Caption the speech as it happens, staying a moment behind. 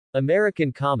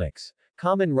American Comics.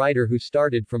 Kamen Rider who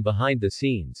started from behind the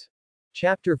scenes.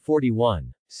 Chapter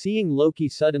 41. Seeing Loki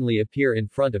suddenly appear in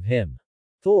front of him.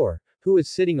 Thor, who was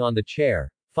sitting on the chair,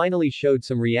 finally showed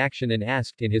some reaction and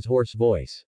asked in his hoarse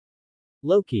voice.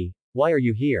 Loki, why are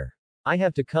you here? I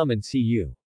have to come and see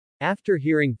you. After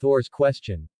hearing Thor's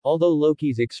question, although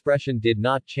Loki's expression did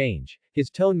not change, his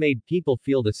tone made people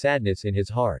feel the sadness in his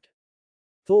heart.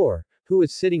 Thor, who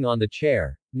was sitting on the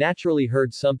chair, naturally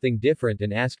heard something different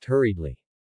and asked hurriedly.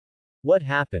 What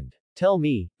happened? Tell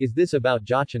me, is this about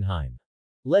Jotunheim?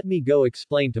 Let me go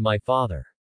explain to my father.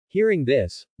 Hearing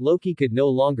this, Loki could no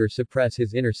longer suppress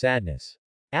his inner sadness.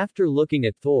 After looking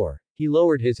at Thor, he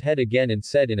lowered his head again and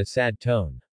said in a sad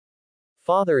tone.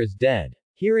 Father is dead.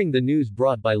 Hearing the news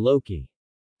brought by Loki,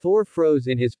 Thor froze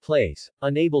in his place,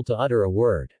 unable to utter a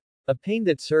word. A pain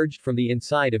that surged from the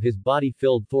inside of his body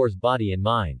filled Thor's body and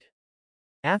mind.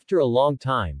 After a long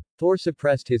time, Thor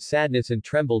suppressed his sadness and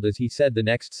trembled as he said the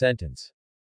next sentence.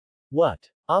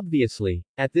 What? Obviously,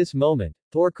 at this moment,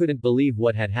 Thor couldn't believe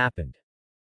what had happened.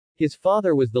 His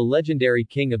father was the legendary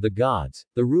king of the gods,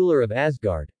 the ruler of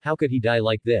Asgard. How could he die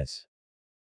like this?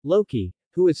 Loki,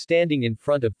 who was standing in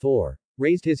front of Thor,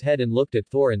 raised his head and looked at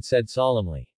Thor and said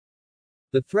solemnly.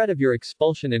 The threat of your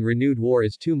expulsion and renewed war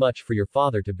is too much for your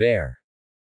father to bear.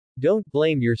 Don't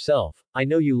blame yourself, I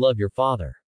know you love your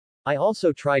father. I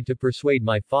also tried to persuade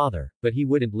my father, but he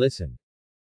wouldn't listen.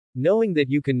 Knowing that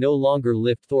you can no longer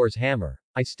lift Thor's hammer,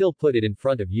 I still put it in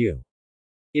front of you.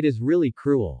 It is really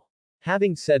cruel.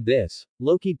 Having said this,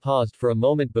 Loki paused for a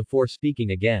moment before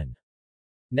speaking again.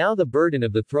 Now the burden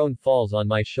of the throne falls on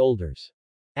my shoulders.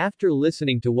 After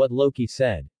listening to what Loki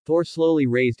said, Thor slowly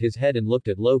raised his head and looked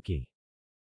at Loki.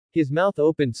 His mouth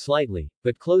opened slightly,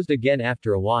 but closed again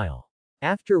after a while.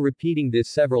 After repeating this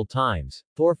several times,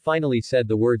 Thor finally said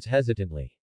the words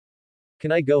hesitantly.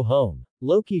 Can I go home?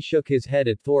 Loki shook his head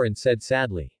at Thor and said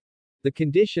sadly. The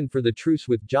condition for the truce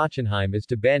with Jotunheim is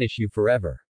to banish you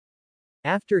forever.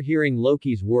 After hearing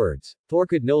Loki's words, Thor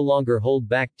could no longer hold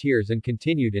back tears and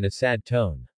continued in a sad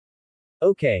tone.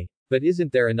 Okay, but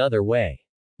isn't there another way?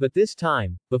 But this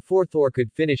time, before Thor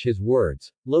could finish his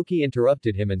words, Loki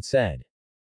interrupted him and said.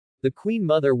 The Queen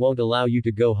Mother won't allow you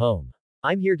to go home.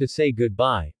 I'm here to say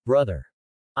goodbye, brother.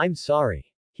 I'm sorry.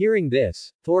 Hearing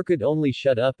this, Thor could only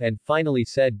shut up and finally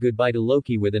said goodbye to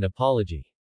Loki with an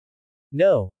apology.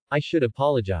 No, I should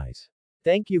apologize.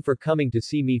 Thank you for coming to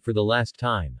see me for the last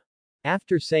time.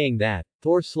 After saying that,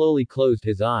 Thor slowly closed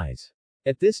his eyes.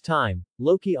 At this time,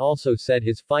 Loki also said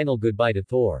his final goodbye to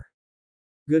Thor.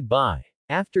 Goodbye.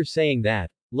 After saying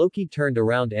that, Loki turned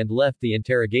around and left the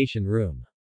interrogation room.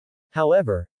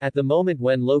 However, at the moment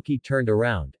when Loki turned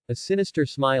around, a sinister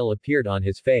smile appeared on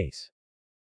his face.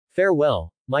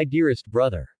 Farewell, my dearest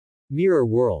brother. Mirror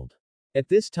World. At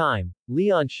this time,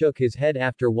 Leon shook his head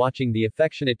after watching the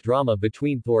affectionate drama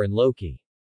between Thor and Loki.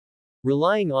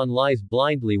 Relying on lies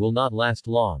blindly will not last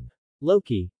long.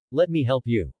 Loki, let me help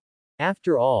you.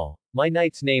 After all, my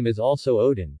knight's name is also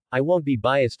Odin, I won't be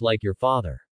biased like your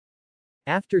father.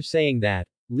 After saying that,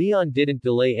 Leon didn't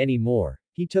delay anymore.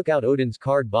 He took out Odin's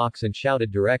card box and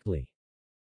shouted directly.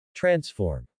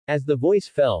 Transform. As the voice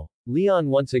fell, Leon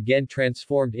once again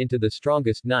transformed into the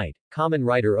strongest knight, Kamen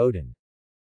Rider Odin.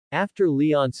 After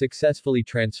Leon successfully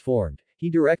transformed, he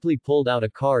directly pulled out a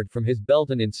card from his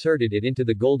belt and inserted it into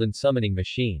the golden summoning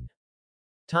machine.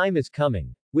 Time is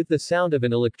coming. With the sound of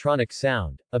an electronic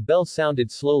sound, a bell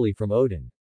sounded slowly from Odin.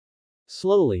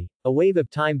 Slowly, a wave of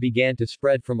time began to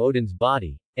spread from Odin's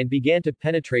body, and began to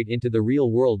penetrate into the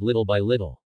real world little by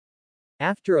little.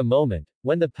 After a moment,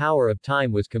 when the power of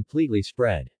time was completely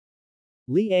spread,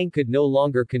 Liang could no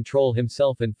longer control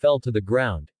himself and fell to the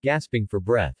ground, gasping for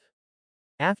breath.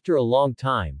 After a long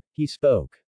time, he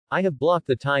spoke. I have blocked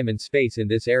the time and space in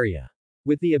this area.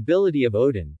 With the ability of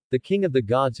Odin, the king of the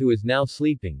gods who is now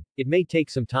sleeping, it may take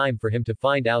some time for him to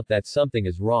find out that something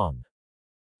is wrong.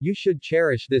 You should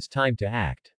cherish this time to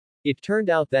act. It turned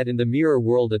out that in the mirror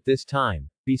world at this time,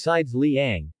 besides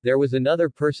Liang, there was another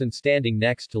person standing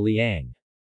next to Liang.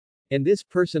 And this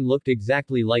person looked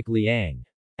exactly like Liang.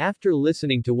 After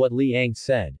listening to what Liang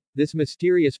said, this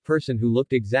mysterious person who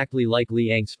looked exactly like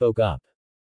Liang spoke up.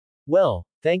 Well,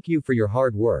 thank you for your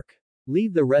hard work.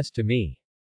 Leave the rest to me.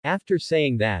 After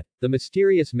saying that, the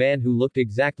mysterious man who looked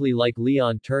exactly like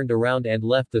Leon turned around and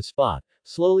left the spot,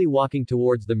 slowly walking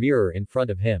towards the mirror in front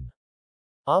of him.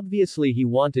 Obviously he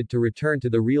wanted to return to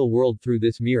the real world through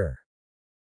this mirror.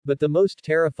 But the most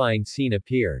terrifying scene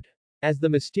appeared. As the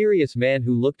mysterious man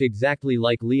who looked exactly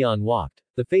like Leon walked,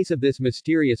 the face of this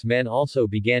mysterious man also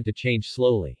began to change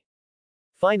slowly.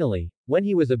 Finally, when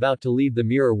he was about to leave the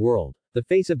mirror world, the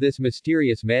face of this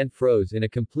mysterious man froze in a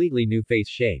completely new face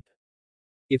shape.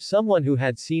 If someone who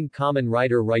had seen Kamen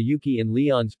Rider Ryuki in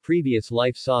Leon's previous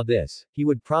life saw this, he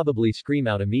would probably scream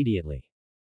out immediately.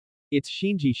 It's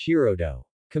Shinji Shirodo.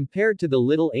 Compared to the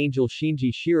little angel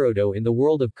Shinji Shirodo in the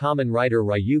world of Kamen Rider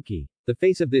Ryuki, the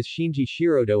face of this Shinji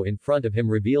Shirodo in front of him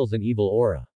reveals an evil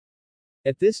aura.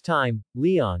 At this time,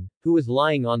 Leon, who was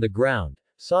lying on the ground,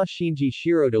 saw Shinji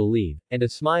Shirodo leave, and a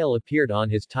smile appeared on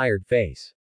his tired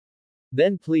face.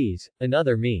 Then please,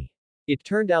 another me. It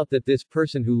turned out that this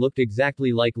person who looked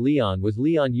exactly like Leon was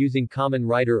Leon using Kamen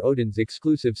Rider Odin's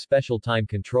exclusive special time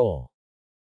control.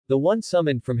 The one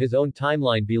summoned from his own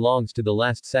timeline belongs to the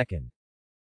last second.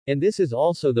 And this is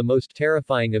also the most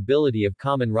terrifying ability of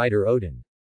Kamen Rider Odin.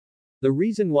 The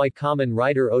reason why Kamen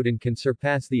Rider Odin can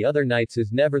surpass the other knights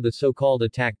is never the so-called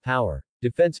attack power,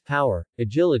 defense power,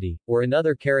 agility, or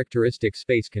another characteristic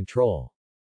space control.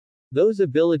 Those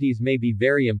abilities may be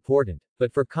very important,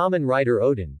 but for Kamen Rider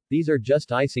Odin, these are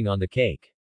just icing on the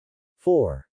cake.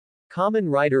 4. Kamen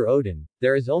Rider Odin,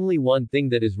 there is only one thing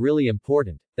that is really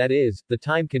important, that is, the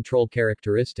time control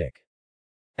characteristic.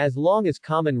 As long as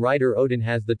Kamen Rider Odin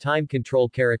has the time control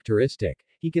characteristic,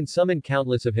 he can summon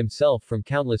countless of himself from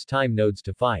countless time nodes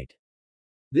to fight.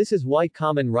 This is why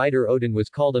Kamen Rider Odin was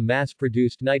called a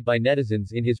mass-produced knight by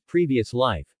netizens in his previous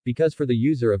life, because for the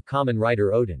user of Kamen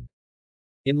Rider Odin.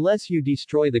 Unless you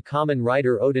destroy the Kamen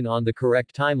Rider Odin on the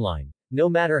correct timeline, no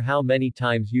matter how many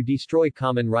times you destroy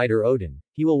Kamen Rider Odin,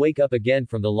 he will wake up again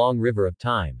from the long river of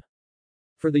time.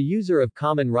 For the user of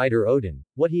Kamen Rider Odin,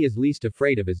 what he is least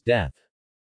afraid of is death.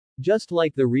 Just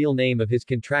like the real name of his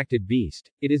contracted beast,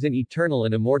 it is an eternal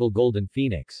and immortal golden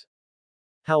phoenix.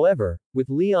 However, with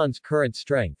Leon's current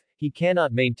strength, he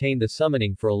cannot maintain the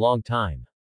summoning for a long time.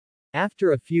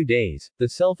 After a few days, the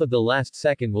self of the last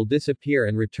second will disappear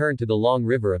and return to the long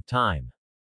river of time.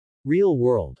 Real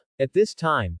world. At this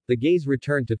time, the gaze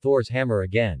returned to Thor's hammer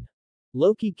again.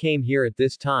 Loki came here at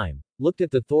this time, looked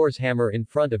at the Thor's hammer in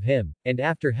front of him, and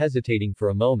after hesitating for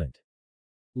a moment,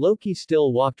 Loki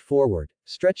still walked forward,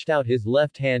 stretched out his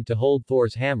left hand to hold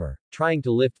Thor's hammer, trying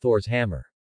to lift Thor's hammer.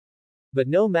 But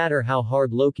no matter how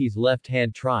hard Loki's left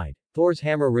hand tried, Thor's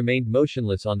hammer remained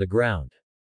motionless on the ground.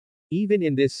 Even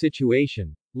in this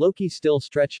situation, Loki still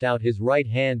stretched out his right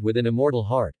hand with an immortal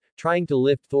heart, trying to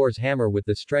lift Thor's hammer with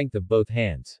the strength of both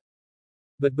hands.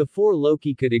 But before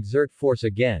Loki could exert force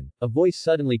again, a voice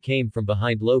suddenly came from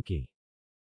behind Loki.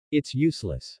 It's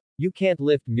useless. You can't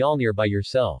lift Mjolnir by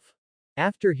yourself.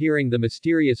 After hearing the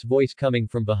mysterious voice coming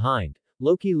from behind,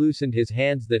 Loki loosened his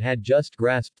hands that had just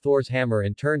grasped Thor's hammer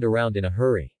and turned around in a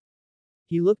hurry.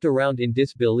 He looked around in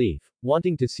disbelief,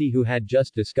 wanting to see who had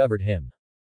just discovered him.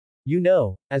 You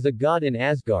know, as a god in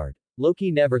Asgard,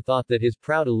 Loki never thought that his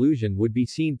proud illusion would be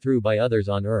seen through by others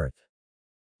on Earth.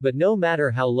 But no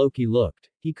matter how Loki looked,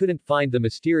 he couldn't find the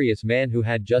mysterious man who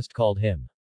had just called him.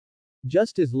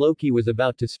 Just as Loki was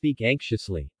about to speak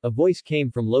anxiously, a voice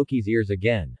came from Loki's ears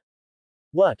again.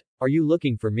 What? Are you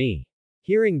looking for me?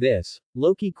 Hearing this,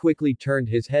 Loki quickly turned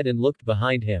his head and looked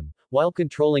behind him, while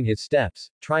controlling his steps,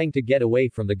 trying to get away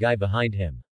from the guy behind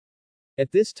him.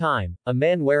 At this time, a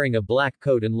man wearing a black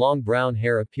coat and long brown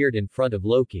hair appeared in front of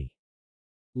Loki.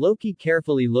 Loki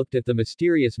carefully looked at the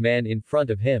mysterious man in front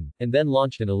of him, and then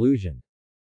launched an illusion.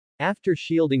 After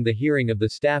shielding the hearing of the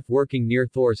staff working near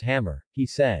Thor's hammer, he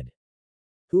said,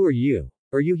 "Who are you?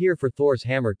 Are you here for Thor's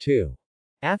hammer too?"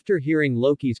 After hearing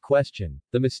Loki's question,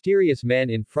 the mysterious man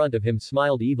in front of him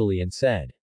smiled evilly and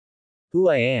said, "Who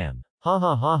I am? Ha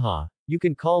ha ha ha, you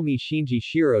can call me Shinji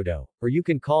Shirodo, or you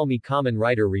can call me Kamen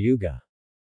Rider Ryuga.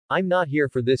 I'm not here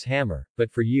for this hammer,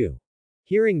 but for you."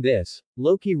 Hearing this,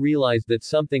 Loki realized that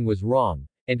something was wrong,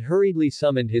 and hurriedly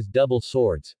summoned his double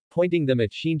swords, pointing them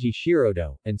at Shinji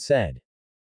Shirodo, and said,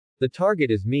 "The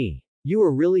target is me. You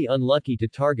were really unlucky to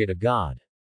target a god."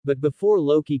 But before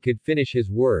Loki could finish his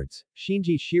words,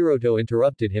 Shinji Shirodo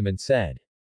interrupted him and said,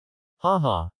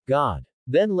 "Haha, god.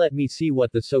 Then let me see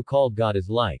what the so-called god is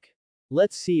like.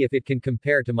 Let's see if it can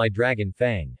compare to my dragon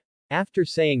fang." After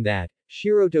saying that,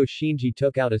 Shiroto Shinji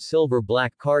took out a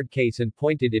silver-black card case and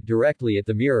pointed it directly at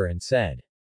the mirror and said,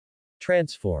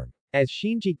 "Transform." As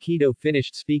Shinji Kido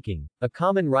finished speaking, a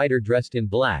Kamen Rider dressed in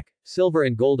black, silver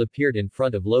and gold appeared in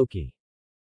front of Loki.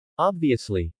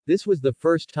 Obviously, this was the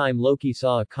first time Loki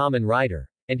saw a Kamen Rider,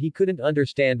 and he couldn't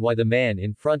understand why the man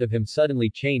in front of him suddenly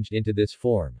changed into this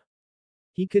form.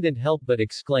 He couldn't help but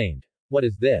exclaimed, "What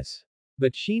is this?"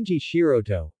 But Shinji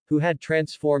Shiroto, who had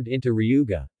transformed into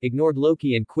Ryuga, ignored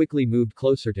Loki and quickly moved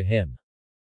closer to him.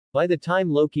 By the time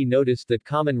Loki noticed that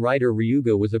Kamen Rider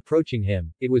Ryuga was approaching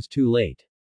him, it was too late.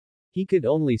 He could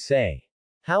only say,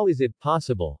 "How is it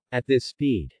possible, at this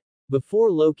speed?"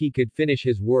 Before Loki could finish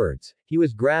his words, he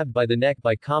was grabbed by the neck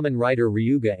by Kamen Rider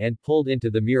Ryuga and pulled into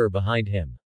the mirror behind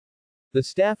him. The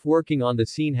staff working on the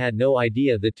scene had no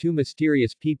idea that two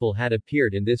mysterious people had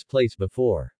appeared in this place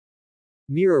before.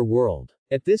 Mirror World.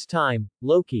 At this time,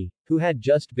 Loki, who had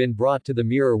just been brought to the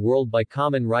Mirror World by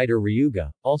Kamen Rider Ryuga,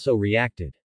 also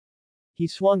reacted. He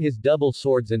swung his double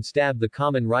swords and stabbed the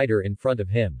Kamen Rider in front of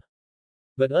him.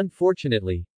 But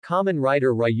unfortunately, Kamen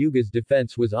Rider Ryuga's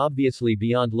defense was obviously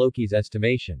beyond Loki's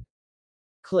estimation.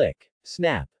 Click.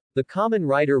 Snap. The Kamen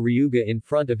Rider Ryuga in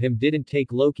front of him didn't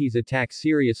take Loki's attack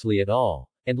seriously at all,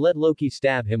 and let Loki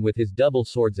stab him with his double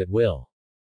swords at will.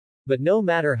 But no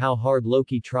matter how hard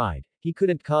Loki tried, he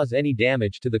couldn't cause any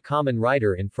damage to the Kamen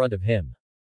Rider in front of him.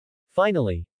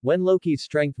 Finally, when Loki's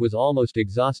strength was almost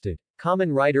exhausted,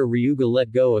 Kamen Rider Ryuga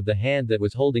let go of the hand that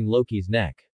was holding Loki's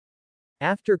neck.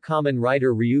 After Kamen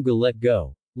Rider Ryuga let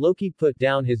go, Loki put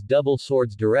down his double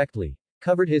swords directly,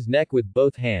 covered his neck with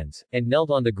both hands, and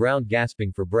knelt on the ground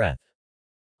gasping for breath.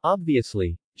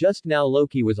 Obviously, just now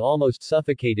Loki was almost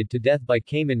suffocated to death by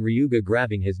Kamen Ryuga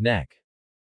grabbing his neck.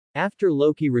 After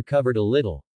Loki recovered a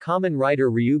little, Kamen Rider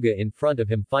Ryuga in front of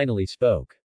him finally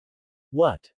spoke.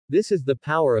 What? This is the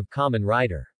power of Kamen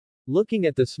Rider. Looking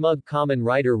at the smug Kamen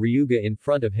Rider Ryuga in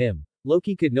front of him,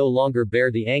 Loki could no longer bear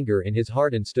the anger in his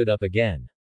heart and stood up again.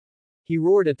 He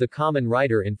roared at the Kamen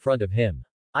Rider in front of him.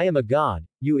 I am a god,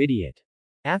 you idiot.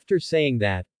 After saying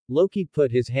that, Loki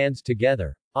put his hands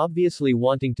together, obviously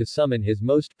wanting to summon his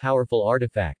most powerful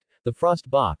artifact, the Frost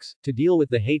Box, to deal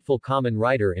with the hateful Kamen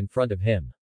Rider in front of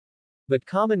him. But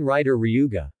Kamen Rider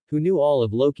Ryuga, who knew all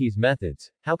of Loki's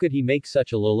methods, how could he make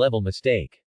such a low-level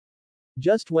mistake?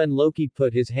 Just when Loki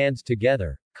put his hands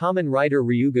together, Kamen Rider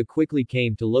Ryuga quickly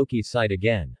came to Loki's side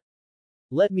again.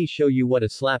 Let me show you what a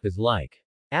slap is like.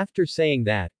 After saying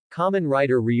that, Kamen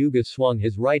Rider Ryuga swung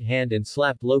his right hand and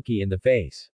slapped Loki in the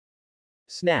face.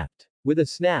 Snapped. With a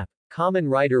snap, Kamen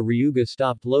Rider Ryuga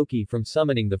stopped Loki from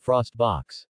summoning the Frost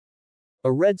Box.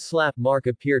 A red slap mark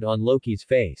appeared on Loki's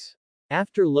face.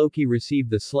 After Loki received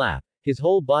the slap, his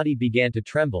whole body began to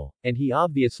tremble, and he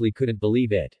obviously couldn't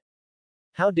believe it.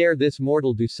 How dare this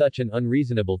mortal do such an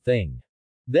unreasonable thing?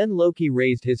 Then Loki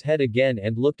raised his head again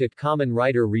and looked at Kamen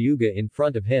Rider Ryuga in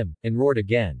front of him, and roared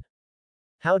again.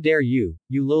 How dare you,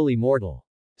 you lowly mortal?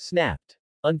 Snapped.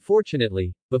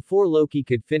 Unfortunately, before Loki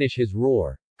could finish his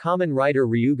roar, Kamen Rider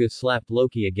Ryuga slapped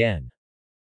Loki again.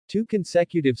 2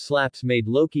 consecutive slaps made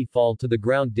Loki fall to the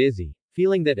ground dizzy,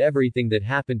 feeling that everything that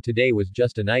happened today was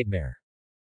just a nightmare.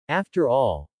 After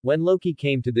all, when Loki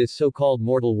came to this so-called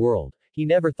mortal world, he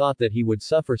never thought that he would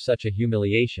suffer such a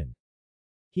humiliation.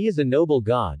 He is a noble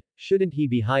god, shouldn't he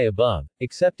be high above,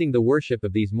 accepting the worship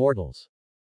of these mortals?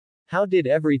 How did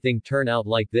everything turn out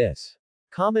like this?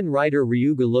 Kamen Rider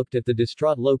Ryuga looked at the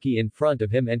distraught Loki in front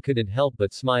of him and couldn't help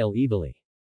but smile evilly.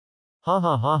 Ha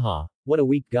ha ha ha, what a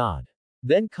weak god.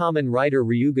 Then Kamen Rider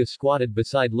Ryuga squatted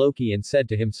beside Loki and said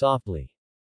to him softly.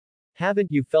 Haven't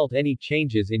you felt any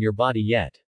changes in your body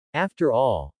yet? After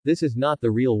all, this is not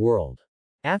the real world.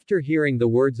 After hearing the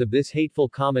words of this hateful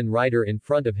Kamen Rider in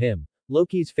front of him,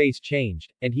 Loki's face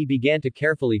changed, and he began to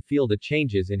carefully feel the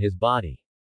changes in his body.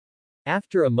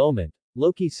 After a moment,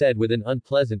 Loki said with an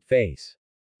unpleasant face.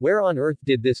 Where on earth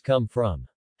did this come from?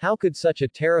 How could such a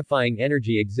terrifying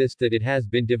energy exist that it has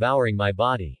been devouring my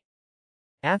body?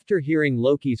 After hearing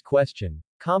Loki's question,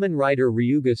 Kamen Rider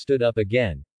Ryuga stood up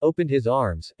again, opened his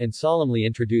arms, and solemnly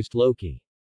introduced Loki.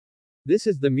 This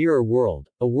is the Mirror World,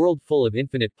 a world full of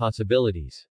infinite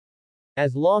possibilities.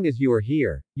 As long as you are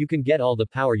here, you can get all the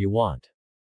power you want.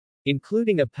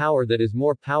 Including a power that is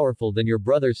more powerful than your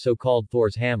brother's so-called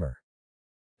Thor's hammer.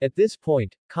 At this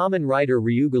point, Kamen Rider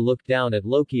Ryuga looked down at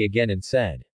Loki again and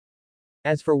said.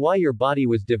 As for why your body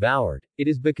was devoured, it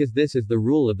is because this is the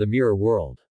rule of the Mirror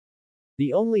World.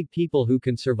 The only people who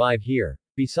can survive here,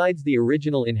 besides the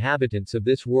original inhabitants of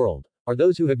this world, are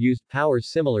those who have used powers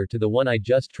similar to the one I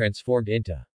just transformed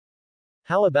into.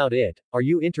 How about it? Are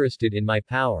you interested in my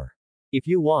power? If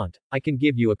you want, I can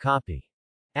give you a copy.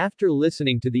 After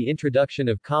listening to the introduction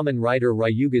of Kamen Rider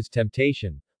Ryuga's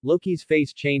temptation, Loki's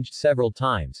face changed several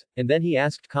times, and then he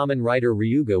asked Kamen Rider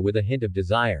Ryuga with a hint of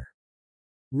desire.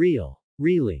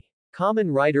 Really?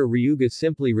 Kamen Rider Ryuga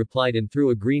simply replied and threw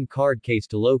a green card case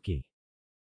to Loki.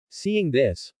 Seeing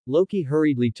this, Loki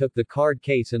hurriedly took the card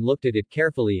case and looked at it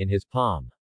carefully in his palm.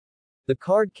 The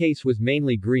card case was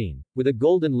mainly green, with a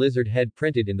golden lizard head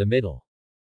printed in the middle.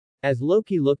 As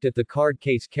Loki looked at the card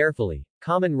case carefully,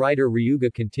 Kamen Rider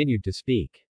Ryuga continued to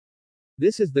speak.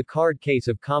 This is the card case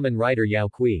of Kamen Rider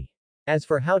Yaokui. As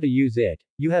for how to use it,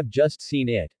 you have just seen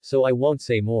it, so I won't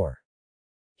say more.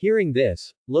 Hearing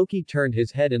this, Loki turned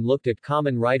his head and looked at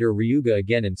Kamen Rider Ryuga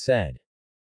again and said,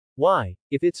 "Why,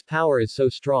 if its power is so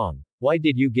strong, why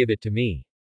did you give it to me?"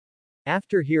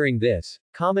 After hearing this,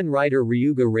 Kamen Rider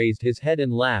Ryuga raised his head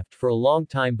and laughed for a long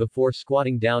time before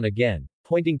squatting down again,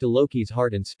 pointing to Loki's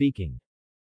heart and speaking.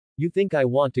 "You think I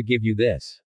want to give you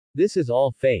this? This is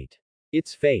all fate.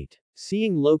 It's fate."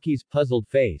 Seeing Loki's puzzled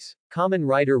face, Kamen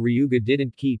Rider Ryuga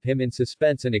didn't keep him in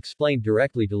suspense and explained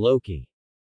directly to Loki.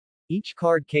 Each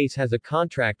card case has a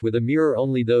contract with a mirror.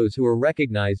 Only those who are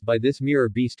recognized by this mirror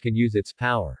beast can use its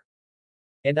power.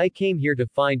 And I came here to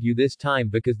find you this time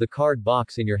because the card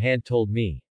box in your hand told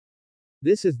me.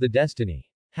 This is the destiny.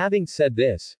 Having said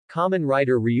this, Kamen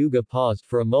Rider Ryuga paused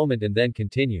for a moment and then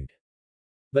continued.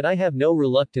 But I have no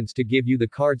reluctance to give you the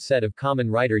card set of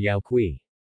Kamen Rider Yaokui.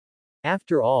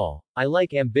 After all, I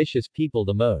like ambitious people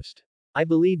the most. I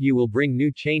believe you will bring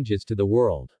new changes to the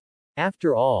world.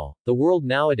 After all, the world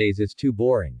nowadays is too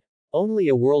boring. Only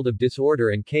a world of disorder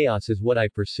and chaos is what I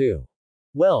pursue.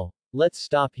 Well, let's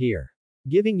stop here.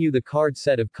 Giving you the card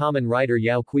set of Kamen Rider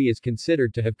Yaokui is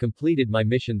considered to have completed my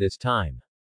mission this time.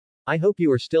 I hope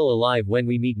you are still alive when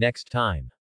we meet next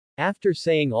time. After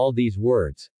saying all these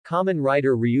words, Kamen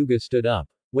Rider Ryuga stood up,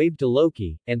 waved to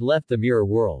Loki, and left the mirror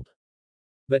world.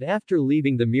 But after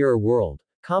leaving the mirror world,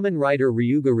 Kamen Rider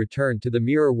Ryuga returned to the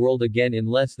mirror world again in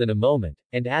less than a moment,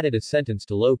 and added a sentence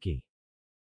to Loki.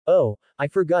 "Oh, I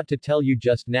forgot to tell you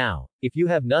just now, if you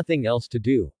have nothing else to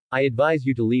do, I advise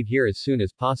you to leave here as soon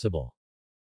as possible."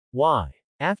 "Why?"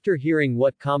 After hearing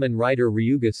what Kamen Rider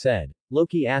Ryuga said,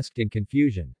 Loki asked in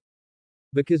confusion.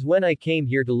 "Because when I came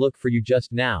here to look for you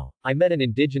just now, I met an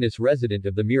indigenous resident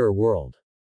of the mirror world.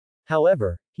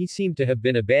 However, he seemed to have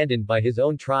been abandoned by his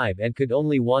own tribe and could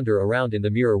only wander around in the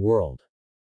mirror world.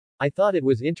 I thought it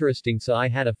was interesting, so I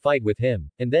had a fight with him,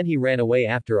 and then he ran away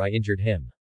after I injured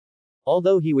him.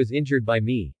 Although he was injured by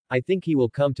me, I think he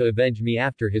will come to avenge me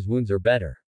after his wounds are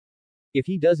better. If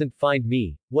he doesn't find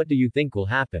me, what do you think will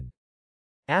happen?"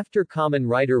 After Kamen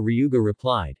Rider Ryuga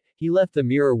replied, he left the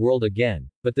mirror world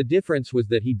again, but the difference was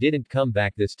that he didn't come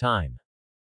back this time.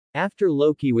 After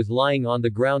Loki was lying on the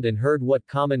ground and heard what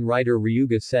Kamen Rider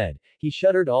Ryuga said, he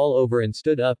shuddered all over and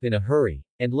stood up in a hurry,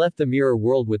 and left the mirror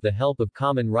world with the help of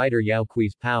Kamen Rider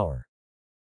Yaokui's power.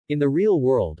 In the real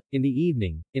world, in the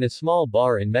evening, in a small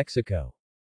bar in Mexico,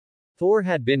 Thor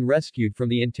had been rescued from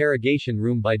the interrogation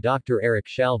room by Dr. Eric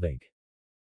Shalvig.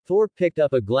 Thor picked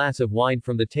up a glass of wine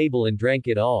from the table and drank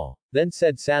it all, then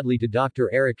said sadly to Dr.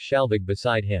 Eric Shalvig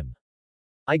beside him,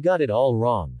 "I got it all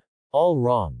wrong. All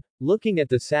wrong." Looking at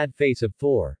the sad face of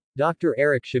Thor, Dr.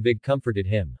 Eric Shalvig comforted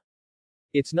him.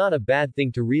 "It's not a bad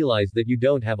thing to realize that you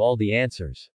don't have all the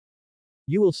answers.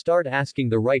 You will start asking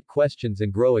the right questions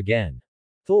and grow again."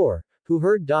 Thor, who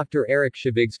heard Dr. Eric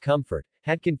Shalvig's comfort,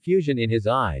 had confusion in his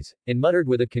eyes, and muttered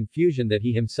with a confusion that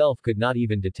he himself could not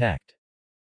even detect.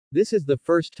 "This is the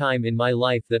first time in my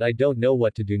life that I don't know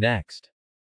what to do next."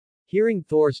 Hearing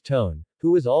Thor's tone,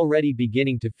 who was already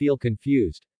beginning to feel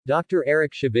confused, Dr.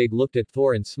 Eric Shalvig looked at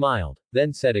Thor and smiled,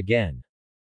 then said again,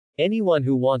 "Anyone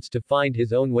who wants to find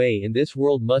his own way in this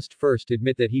world must first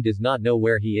admit that he does not know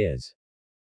where he is.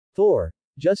 Thor,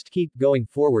 just keep going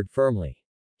forward firmly."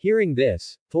 Hearing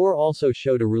this, Thor also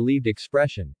showed a relieved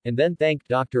expression, and then thanked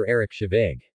Dr. Eric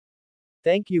Shalvig.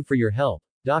 "Thank you for your help,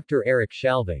 Dr. Eric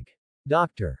Shalvig."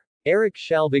 Dr. Eric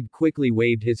Shalvig quickly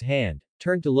waved his hand,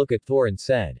 turned to look at Thor and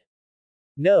said,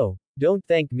 "No, don't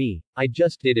thank me, I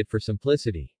just did it for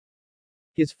simplicity.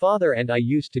 His father and I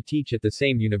used to teach at the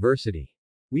same university.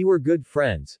 We were good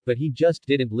friends, but he just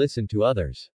didn't listen to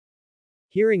others."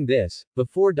 Hearing this,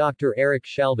 before Dr. Eric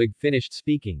Shalvig finished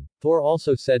speaking, Thor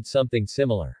also said something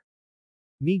similar.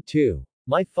 "Me too.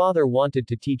 My father wanted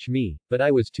to teach me, but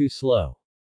I was too slow."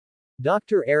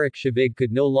 Dr. Eric Shalvig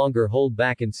could no longer hold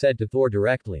back and said to Thor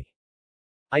directly,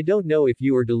 "I don't know if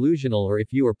you are delusional or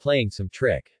if you are playing some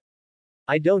trick.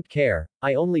 I don't care,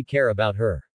 I only care about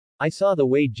her. I saw the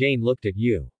way Jane looked at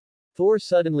you." Thor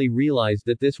suddenly realized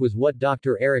that this was what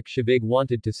Dr. Eric Shalvig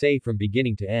wanted to say from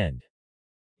beginning to end.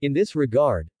 In this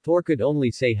regard, Thor could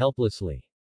only say helplessly,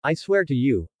 "I swear to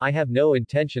you, I have no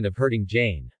intention of hurting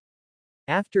Jane."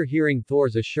 After hearing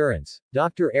Thor's assurance,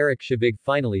 Dr. Eric Shalvig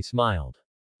finally smiled.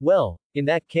 "Well, in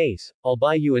that case, I'll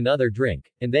buy you another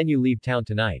drink, and then you leave town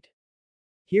tonight."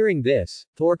 Hearing this,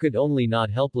 Thor could only nod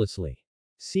helplessly.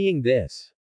 Seeing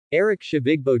this, Eric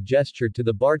Shavigbo gestured to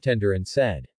the bartender and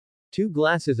said, "2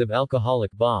 glasses of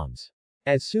alcoholic bombs."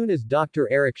 As soon as Dr.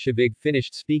 Eric Shavig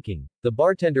finished speaking, the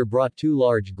bartender brought 2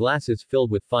 large glasses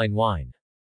filled with fine wine.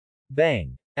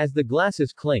 Bang! As the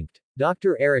glasses clinked,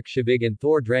 Dr. Eric Shavig and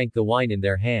Thor drank the wine in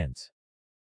their hands.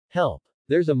 "Help!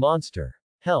 There's a monster!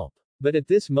 Help! But at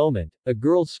this moment, a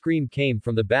girl's scream came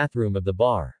from the bathroom of the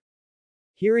bar.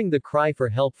 Hearing the cry for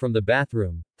help from the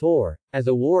bathroom, Thor, as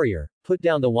a warrior, put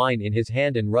down the wine in his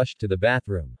hand and rushed to the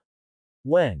bathroom.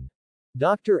 When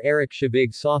Dr. Eric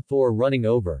Shabig saw Thor running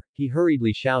over, he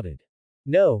hurriedly shouted,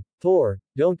 "No, Thor,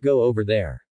 don't go over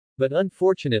there." But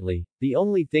unfortunately, the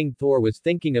only thing Thor was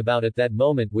thinking about at that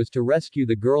moment was to rescue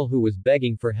the girl who was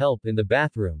begging for help in the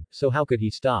bathroom, so how could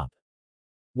he stop?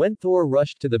 When Thor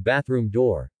rushed to the bathroom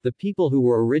door, the people who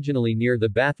were originally near the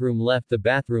bathroom left the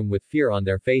bathroom with fear on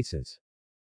their faces.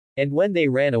 And when they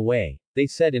ran away, they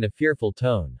said in a fearful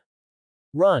tone,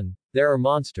 "Run, there are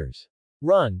monsters.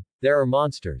 Run, there are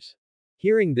monsters."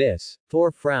 Hearing this,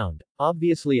 Thor frowned,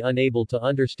 obviously unable to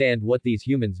understand what these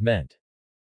humans meant.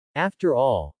 After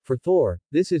all, for Thor,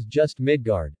 this is just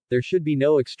Midgard, there should be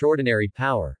no extraordinary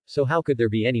power, so how could there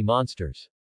be any monsters?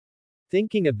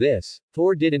 Thinking of this,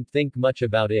 Thor didn't think much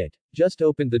about it, just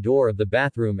opened the door of the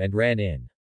bathroom and ran in.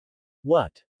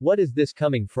 What is this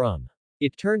coming from?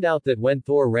 It turned out that when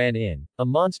Thor ran in, a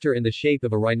monster in the shape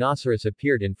of a rhinoceros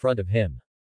appeared in front of him.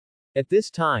 At this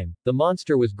time, the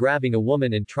monster was grabbing a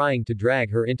woman and trying to drag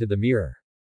her into the mirror.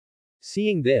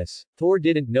 Seeing this, Thor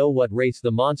didn't know what race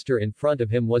the monster in front of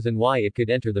him was and why it could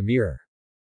enter the mirror.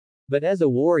 But as a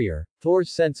warrior,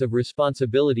 Thor's sense of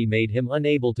responsibility made him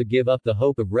unable to give up the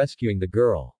hope of rescuing the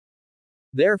girl.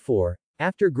 Therefore,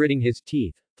 after gritting his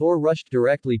teeth, Thor rushed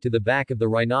directly to the back of the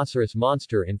rhinoceros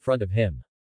monster in front of him.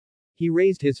 He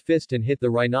raised his fist and hit the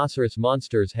rhinoceros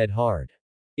monster's head hard.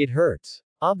 It hurts.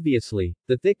 Obviously,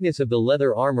 the thickness of the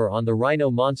leather armor on the rhino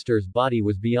monster's body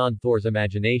was beyond Thor's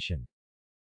imagination.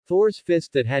 Thor's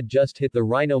fist that had just hit the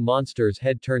rhino monster's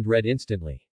head turned red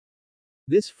instantly.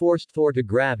 This forced Thor to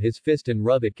grab his fist and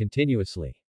rub it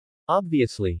continuously.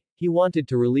 Obviously, he wanted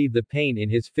to relieve the pain in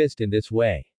his fist in this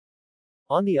way.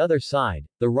 On the other side,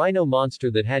 the rhino monster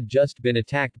that had just been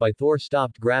attacked by Thor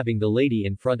stopped grabbing the lady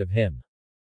in front of him.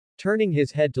 Turning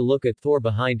his head to look at Thor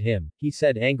behind him, he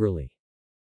said angrily,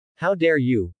 "How dare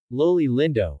you, lowly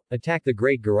Lindo, attack the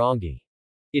great Garangi?"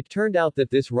 It turned out that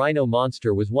this rhino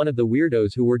monster was one of the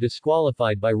weirdos who were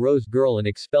disqualified by Rose Girl and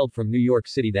expelled from New York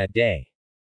City that day.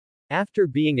 After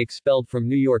being expelled from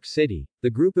New York City, the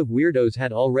group of weirdos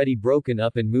had already broken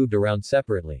up and moved around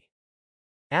separately.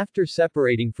 After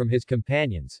separating from his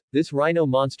companions, this rhino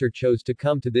monster chose to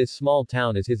come to this small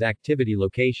town as his activity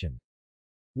location.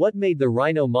 What made the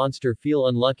rhino monster feel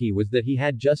unlucky was that he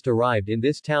had just arrived in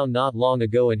this town not long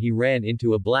ago and he ran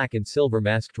into a black and silver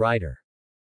masked rider.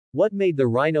 What made the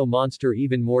rhino monster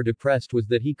even more depressed was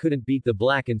that he couldn't beat the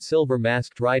black and silver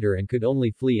masked rider and could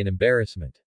only flee in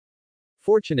embarrassment.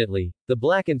 Fortunately, the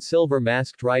black and silver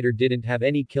masked rider didn't have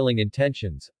any killing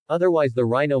intentions, otherwise the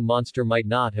rhino monster might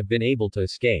not have been able to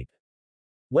escape.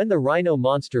 When the rhino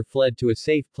monster fled to a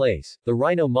safe place, the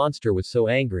rhino monster was so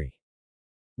angry.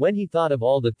 When he thought of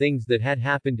all the things that had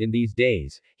happened in these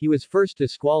days, he was first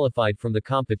disqualified from the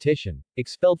competition,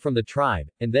 expelled from the tribe,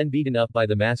 and then beaten up by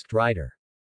the masked rider.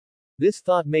 This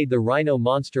thought made the rhino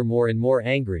monster more and more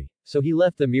angry, so he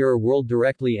left the mirror world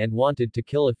directly and wanted to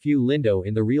kill a few Lindo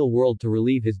in the real world to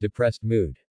relieve his depressed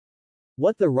mood.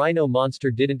 What the rhino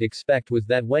monster didn't expect was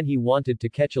that when he wanted to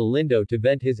catch a Lindo to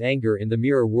vent his anger in the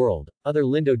mirror world, other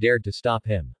Lindo dared to stop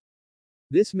him.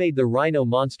 This made the rhino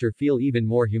monster feel even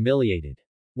more humiliated.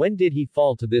 When did he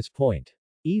fall to this point?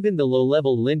 Even the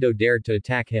low-level Lindo dared to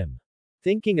attack him.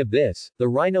 Thinking of this, the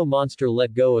rhino monster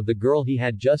let go of the girl he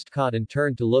had just caught and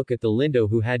turned to look at the Lindo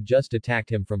who had just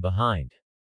attacked him from behind.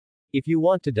 "If you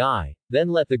want to die, then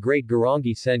let the great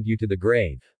Garangi send you to the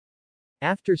grave."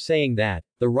 After saying that,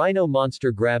 the rhino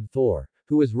monster grabbed Thor,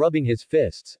 who was rubbing his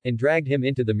fists, and dragged him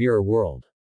into the mirror world.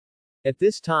 At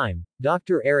this time,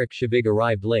 Dr. Eric Shabig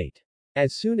arrived late.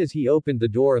 As soon as he opened the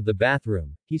door of the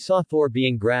bathroom, he saw Thor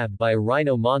being grabbed by a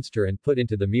rhino monster and put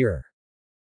into the mirror.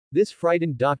 This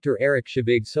frightened Dr. Eric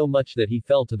Shabig so much that he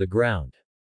fell to the ground.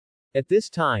 At this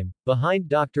time, behind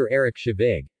Dr. Eric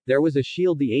Shabig, there was a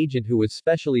shield. The agent who was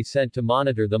specially sent to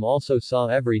monitor them also saw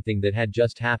everything that had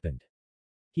just happened.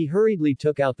 He hurriedly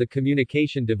took out the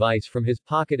communication device from his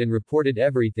pocket and reported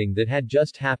everything that had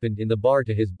just happened in the bar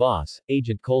to his boss,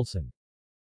 Agent Coulson.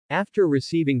 After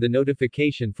receiving the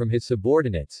notification from his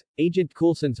subordinates, Agent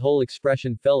Coulson's whole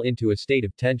expression fell into a state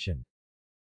of tension.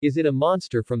 Is it a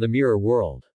monster from the mirror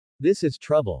world? This is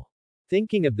trouble.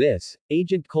 Thinking of this,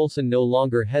 Agent Coulson no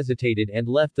longer hesitated and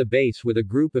left the base with a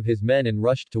group of his men and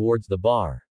rushed towards the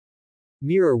bar.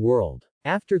 Mirror world.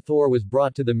 After Thor was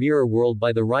brought to the mirror world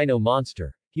by the rhino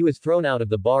monster, he was thrown out of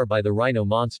the bar by the rhino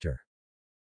monster.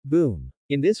 Boom.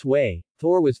 In this way,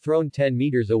 Thor was thrown 10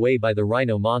 meters away by the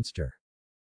rhino monster.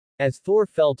 As Thor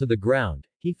fell to the ground,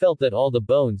 he felt that all the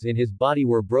bones in his body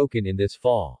were broken in this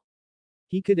fall.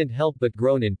 He couldn't help but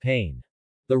groan in pain.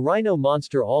 The rhino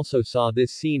monster also saw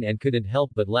this scene and couldn't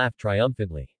help but laugh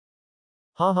triumphantly.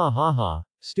 Ha ha ha ha,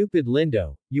 stupid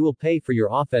Lindo, you will pay for your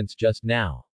offense just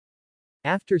now.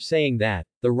 After saying that,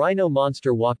 the rhino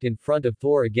monster walked in front of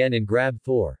Thor again and grabbed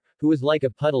Thor, who was like a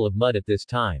puddle of mud at this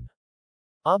time.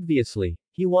 Obviously,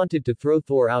 he wanted to throw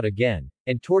Thor out again,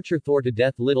 and torture Thor to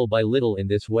death little by little in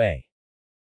this way.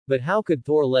 But how could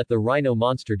Thor let the rhino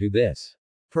monster do this?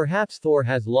 Perhaps Thor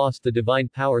has lost the divine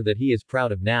power that he is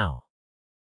proud of now.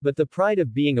 But the pride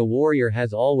of being a warrior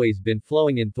has always been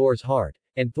flowing in Thor's heart,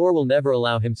 and Thor will never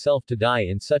allow himself to die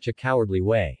in such a cowardly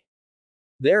way.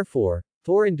 Therefore,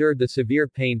 Thor endured the severe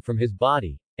pain from his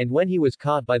body, and when he was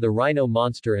caught by the rhino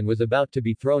monster and was about to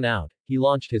be thrown out, he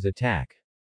launched his attack.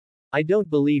 I don't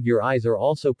believe your eyes are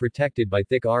also protected by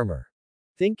thick armor.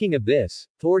 Thinking of this,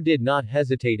 Thor did not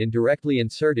hesitate and directly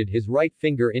inserted his right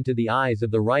finger into the eyes of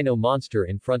the rhino monster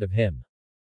in front of him.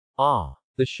 Ah!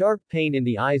 The sharp pain in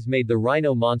the eyes made the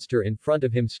rhino monster in front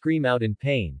of him scream out in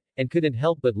pain, and couldn't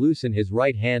help but loosen his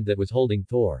right hand that was holding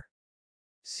Thor.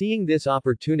 Seeing this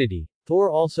opportunity,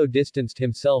 Thor also distanced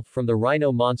himself from the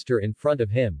rhino monster in front of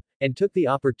him, and took the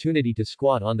opportunity to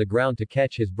squat on the ground to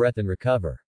catch his breath and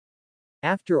recover.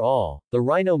 After all, the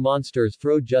rhino monster's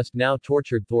throw just now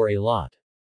tortured Thor a lot.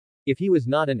 If he was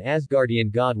not an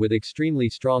Asgardian god with extremely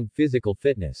strong physical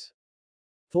fitness,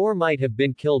 Thor might have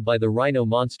been killed by the rhino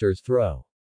monster's throw.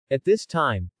 At this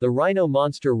time, the rhino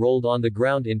monster rolled on the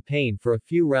ground in pain for a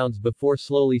few rounds before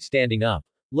slowly standing up,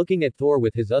 looking at Thor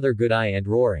with his other good eye and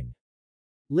roaring.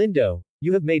 Lindo,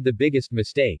 you have made the biggest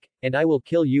mistake, and I will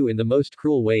kill you in the most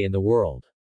cruel way in the world.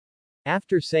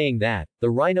 After saying that,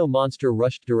 the rhino monster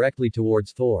rushed directly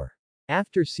towards Thor.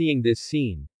 After seeing this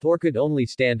scene, Thor could only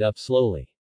stand up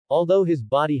slowly. Although his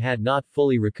body had not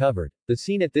fully recovered, the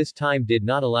scene at this time did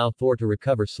not allow Thor to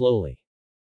recover slowly.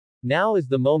 Now is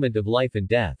the moment of life and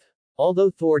death.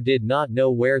 Although Thor did not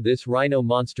know where this rhino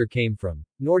monster came from,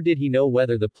 nor did he know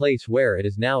whether the place where it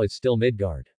is now is still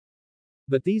Midgard.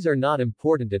 But these are not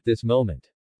important at this moment.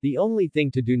 The only thing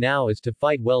to do now is to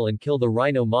fight well and kill the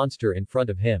rhino monster in front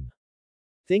of him.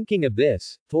 Thinking of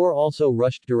this, Thor also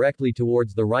rushed directly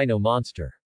towards the rhino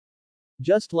monster.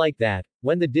 Just like that,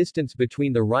 when the distance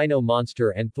between the rhino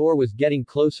monster and Thor was getting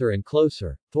closer and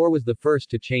closer, Thor was the first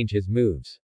to change his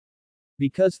moves.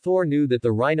 Because Thor knew that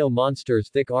the rhino monster's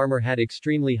thick armor had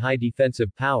extremely high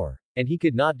defensive power, and he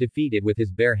could not defeat it with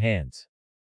his bare hands.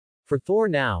 For Thor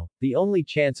now, the only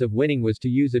chance of winning was to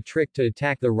use a trick to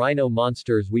attack the rhino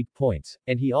monster's weak points,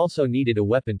 and he also needed a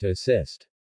weapon to assist.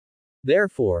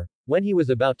 Therefore, when he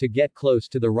was about to get close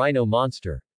to the rhino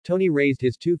monster, Tony raised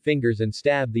his two fingers and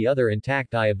stabbed the other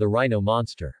intact eye of the rhino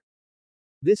monster.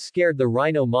 This scared the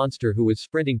rhino monster who was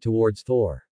sprinting towards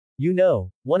Thor. You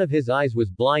know, one of his eyes was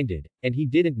blinded, and he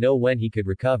didn't know when he could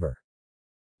recover.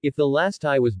 If the last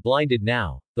eye was blinded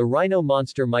now, the rhino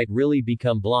monster might really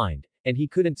become blind, and he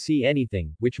couldn't see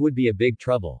anything, which would be a big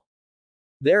trouble.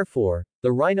 Therefore,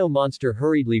 the rhino monster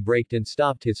hurriedly braked and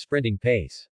stopped his sprinting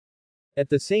pace. At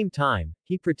the same time,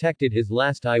 he protected his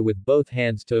last eye with both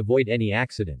hands to avoid any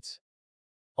accidents.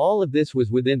 All of this was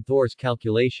within Thor's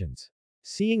calculations.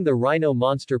 Seeing the rhino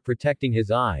monster protecting his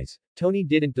eyes, Tony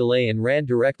didn't delay and ran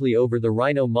directly over the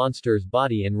rhino monster's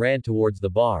body and ran towards the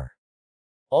bar.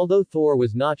 Although Thor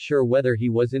was not sure whether he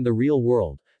was in the real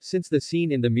world, since the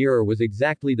scene in the mirror was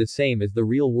exactly the same as the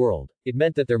real world, it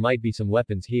meant that there might be some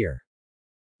weapons here.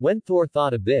 When Thor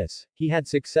thought of this, he had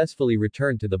successfully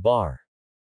returned to the bar.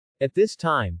 At this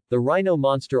time, the rhino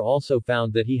monster also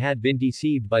found that he had been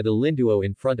deceived by the Linduo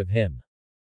in front of him.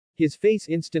 His face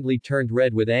instantly turned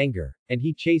red with anger, and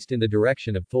he chased in the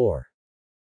direction of Thor.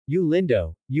 You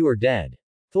Lindo, you are dead.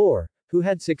 Thor, who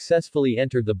had successfully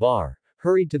entered the bar,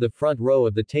 hurried to the front row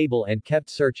of the table and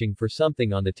kept searching for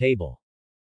something on the table.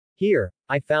 Here,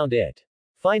 I found it.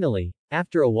 Finally,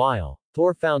 after a while,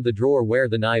 Thor found the drawer where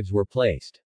the knives were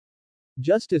placed.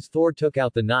 Just as Thor took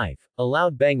out the knife, a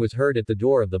loud bang was heard at the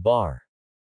door of the bar.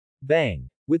 Bang!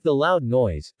 With the loud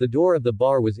noise, the door of the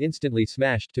bar was instantly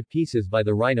smashed to pieces by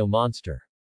the rhino monster.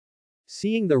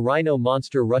 Seeing the rhino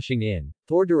monster rushing in,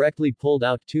 Thor directly pulled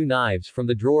out two knives from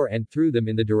the drawer and threw them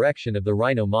in the direction of the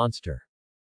rhino monster.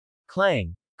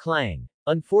 Clang! Clang!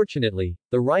 Unfortunately,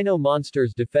 the rhino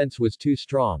monster's defense was too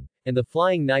strong, and the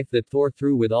flying knife that Thor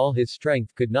threw with all his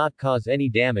strength could not cause any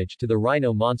damage to the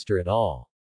rhino monster at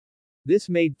all. This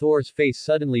made Thor's face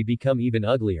suddenly become even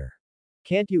uglier.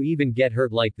 Can't you even get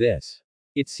hurt like this?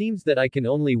 It seems that I can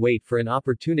only wait for an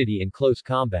opportunity in close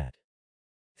combat.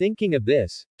 Thinking of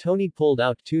this, Tony pulled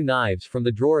out two knives from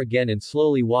the drawer again and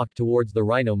slowly walked towards the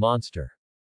rhino monster.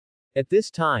 At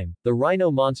this time, the rhino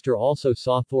monster also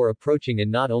saw Thor approaching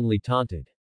and not only taunted.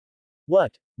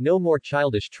 What? No more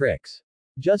childish tricks.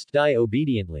 Just die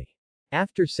obediently.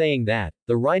 After saying that,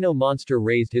 the rhino monster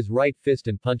raised his right fist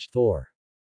and punched Thor.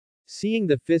 Seeing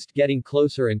the fist getting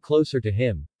closer and closer to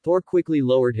him, Thor quickly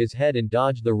lowered his head and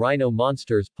dodged the rhino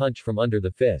monster's punch from under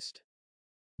the fist.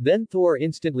 Then Thor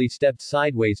instantly stepped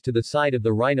sideways to the side of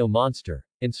the rhino monster,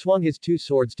 and swung his two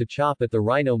swords to chop at the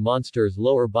rhino monster's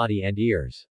lower body and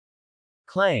ears.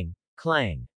 Clang!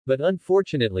 Clang! But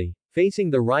unfortunately, facing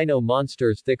the rhino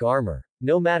monster's thick armor,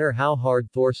 no matter how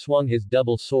hard Thor swung his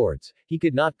double swords, he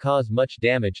could not cause much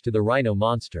damage to the rhino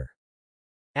monster.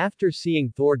 After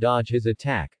seeing Thor dodge his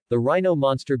attack, the rhino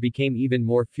monster became even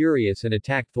more furious and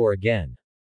attacked Thor again.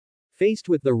 Faced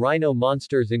with the rhino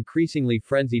monster's increasingly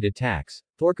frenzied attacks,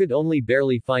 Thor could only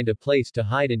barely find a place to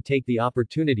hide and take the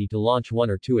opportunity to launch one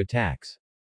or two attacks.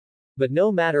 But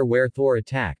no matter where Thor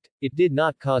attacked, it did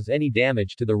not cause any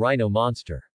damage to the rhino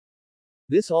monster.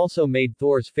 This also made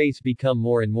Thor's face become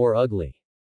more and more ugly.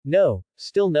 No,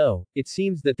 still no, it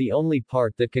seems that the only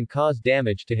part that can cause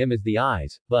damage to him is the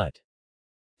eyes, but...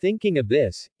 Thinking of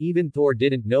this, even Thor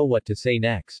didn't know what to say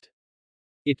next.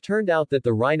 It turned out that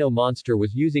the rhino monster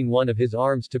was using one of his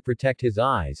arms to protect his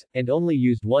eyes, and only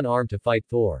used one arm to fight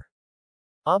Thor.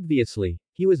 Obviously,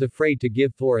 he was afraid to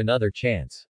give Thor another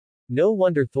chance. No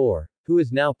wonder Thor, who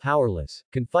is now powerless,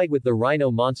 can fight with the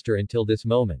rhino monster until this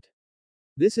moment.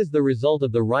 This is the result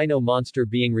of the rhino monster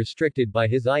being restricted by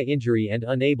his eye injury and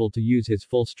unable to use his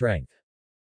full strength.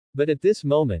 But at this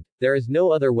moment, there is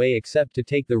no other way except to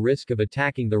take the risk of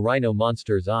attacking the rhino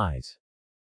monster's eyes.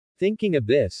 Thinking of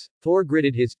this, Thor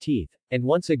gritted his teeth, and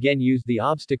once again used the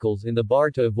obstacles in the bar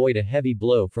to avoid a heavy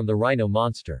blow from the rhino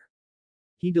monster.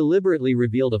 He deliberately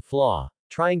revealed a flaw,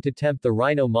 trying to tempt the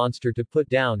rhino monster to put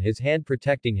down his hand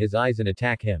protecting his eyes and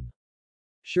attack him.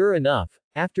 Sure enough,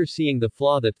 after seeing the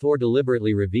flaw that Thor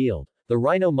deliberately revealed, the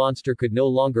rhino monster could no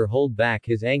longer hold back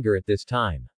his anger at this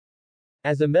time.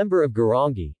 As a member of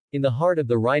Garangi, in the heart of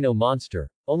the rhino monster,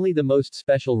 only the most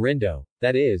special Rindo,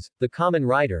 that is, the Kamen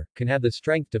Rider, can have the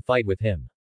strength to fight with him.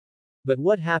 But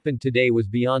what happened today was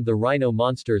beyond the rhino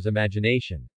monster's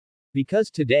imagination. Because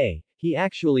today, he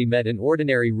actually met an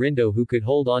ordinary Rindo who could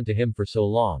hold on to him for so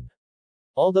long.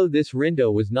 Although this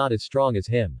Rindo was not as strong as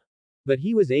him. But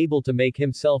he was able to make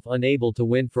himself unable to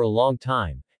win for a long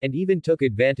time, and even took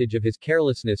advantage of his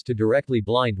carelessness to directly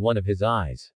blind one of his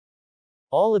eyes.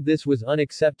 All of this was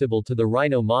unacceptable to the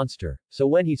rhino monster, so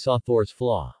when he saw Thor's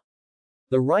flaw,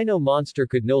 the rhino monster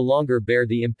could no longer bear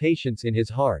the impatience in his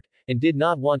heart, and did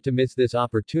not want to miss this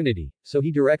opportunity, so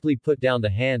he directly put down the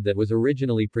hand that was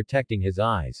originally protecting his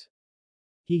eyes.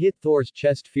 He hit Thor's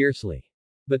chest fiercely.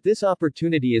 But this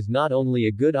opportunity is not only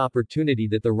a good opportunity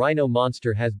that the rhino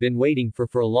monster has been waiting for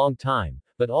a long time,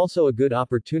 but also a good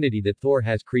opportunity that Thor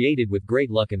has created with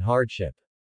great luck and hardship.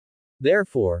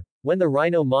 Therefore, when the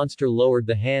rhino monster lowered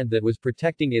the hand that was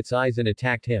protecting its eyes and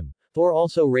attacked him, Thor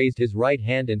also raised his right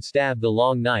hand and stabbed the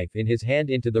long knife in his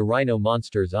hand into the rhino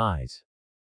monster's eyes.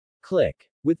 Click.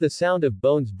 With the sound of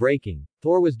bones breaking,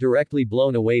 Thor was directly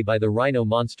blown away by the rhino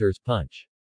monster's punch.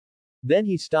 Then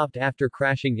he stopped after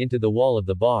crashing into the wall of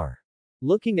the bar.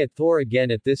 Looking at Thor again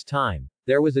at this time,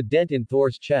 there was a dent in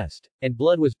Thor's chest, and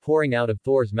blood was pouring out of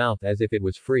Thor's mouth as if it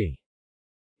was free.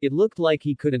 It looked like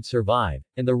he couldn't survive,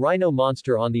 and the rhino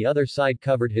monster on the other side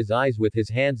covered his eyes with his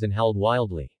hands and howled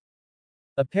wildly.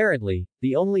 Apparently,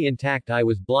 the only intact eye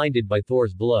was blinded by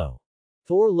Thor's blow.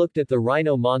 Thor looked at the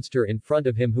rhino monster in front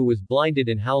of him who was blinded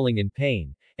and howling in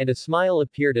pain, and a smile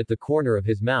appeared at the corner of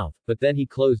his mouth, but then he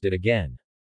closed it again.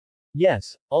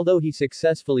 Yes, although he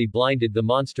successfully blinded the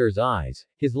monster's eyes,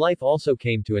 his life also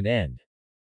came to an end.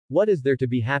 What is there to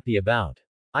be happy about?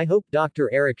 I hope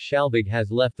Dr. Eric Shalvig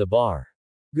has left the bar.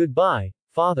 Goodbye,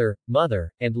 Father,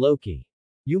 Mother, and Loki.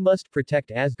 You must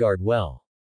protect Asgard well.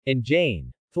 And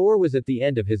Jane. Thor was at the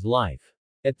end of his life.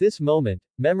 At this moment,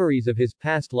 memories of his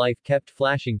past life kept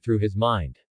flashing through his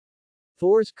mind.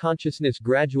 Thor's consciousness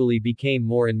gradually became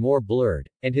more and more blurred,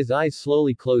 and his eyes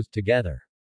slowly closed together.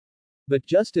 But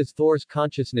just as Thor's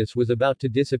consciousness was about to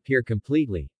disappear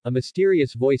completely, a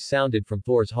mysterious voice sounded from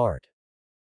Thor's heart.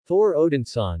 Thor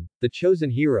Odinson, the chosen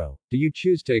hero, do you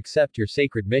choose to accept your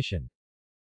sacred mission?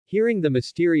 Hearing the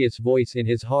mysterious voice in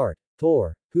his heart,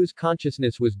 Thor, whose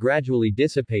consciousness was gradually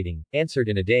dissipating, answered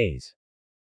in a daze.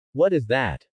 What is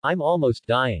that? I'm almost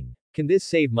dying. Can this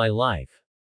save my life?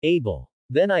 Abel.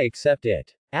 Then I accept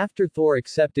it. After Thor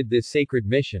accepted this sacred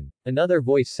mission, another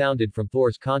voice sounded from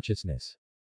Thor's consciousness.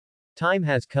 Time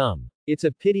has come. It's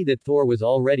a pity that Thor was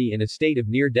already in a state of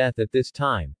near death at this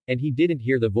time, and he didn't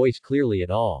hear the voice clearly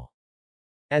at all.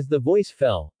 As the voice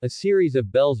fell, a series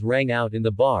of bells rang out in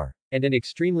the bar, and an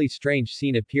extremely strange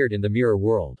scene appeared in the mirror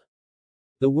world.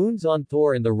 The wounds on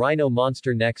Thor and the rhino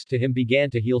monster next to him began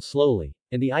to heal slowly,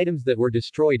 and the items that were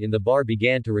destroyed in the bar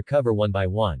began to recover one by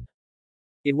one.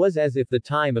 It was as if the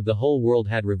time of the whole world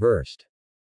had reversed.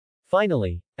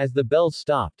 Finally, as the bells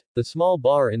stopped, the small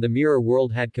bar in the mirror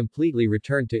world had completely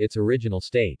returned to its original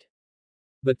state.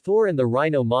 But Thor and the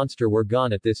rhino monster were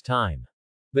gone at this time.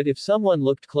 But if someone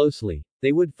looked closely,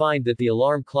 they would find that the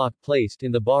alarm clock placed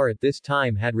in the bar at this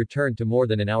time had returned to more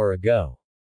than an hour ago.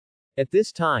 At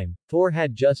this time, Thor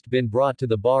had just been brought to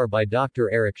the bar by Dr.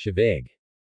 Eric Schwig.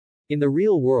 In the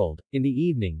real world, in the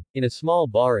evening, in a small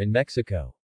bar in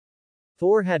Mexico,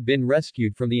 Thor had been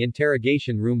rescued from the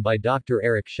interrogation room by Dr.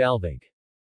 Eric Schwig.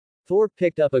 Thor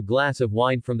picked up a glass of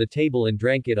wine from the table and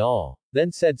drank it all, then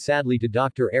said sadly to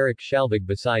Dr. Eric Schwig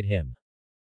beside him,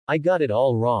 "I got it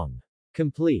all wrong.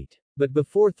 Complete." But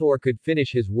before Thor could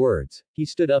finish his words, he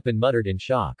stood up and muttered in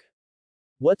shock,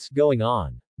 "What's going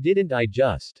on? Didn't I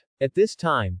just?" At this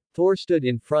time, Thor stood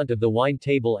in front of the wine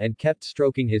table and kept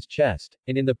stroking his chest,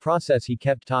 and in the process he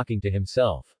kept talking to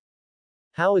himself.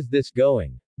 "How is this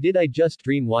going? Did I just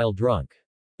dream while drunk?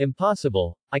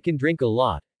 Impossible, I can drink a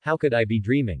lot, how could I be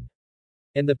dreaming?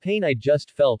 And the pain I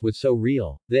just felt was so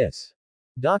real, this."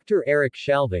 Dr. Eric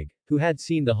Schwig, who had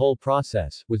seen the whole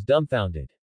process, was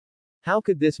dumbfounded. How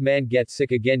could this man get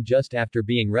sick again just after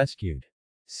being rescued?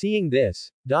 Seeing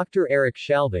this, Dr. Eric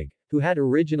Schwig, who had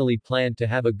originally planned to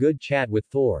have a good chat with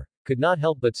Thor, could not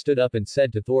help but stood up and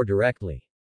said to Thor directly,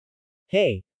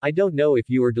 "Hey, I don't know if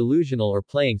you are delusional or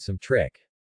playing some trick.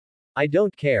 I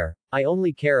don't care, I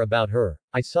only care about her,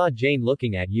 I saw Jane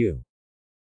looking at you."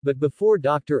 But before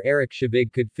Dr. Eric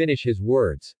Schwig could finish his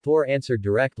words, Thor answered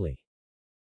directly,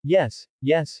 Yes,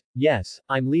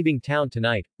 I'm leaving town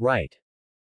tonight, right?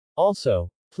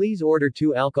 Also, please order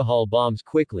 2 alcohol bombs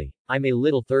quickly, I'm a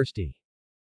little thirsty."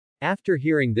 After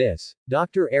hearing this,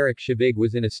 Dr. Eric Schwig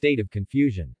was in a state of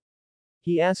confusion.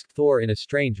 He asked Thor in a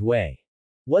strange way,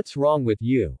 "What's wrong with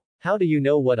you? How do you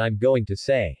know what I'm going to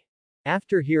say?"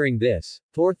 After hearing this,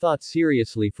 Thor thought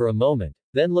seriously for a moment,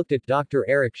 then looked at Dr.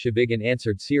 Eric Schwig and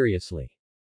answered seriously,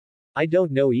 "I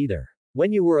don't know either.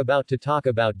 When you were about to talk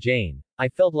about Jane, I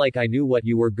felt like I knew what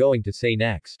you were going to say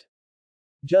next.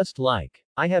 Just like,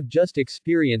 I have just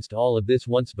experienced all of this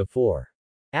once before."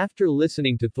 After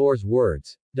listening to Thor's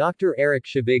words, Dr. Eric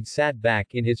Schwig sat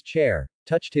back in his chair,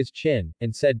 touched his chin,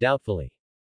 and said doubtfully,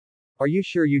 "Are you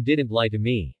sure you didn't lie to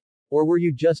me? Or were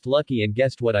you just lucky and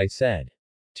guessed what I said?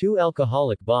 2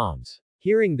 alcoholic bombs."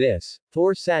 Hearing this,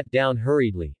 Thor sat down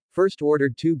hurriedly, first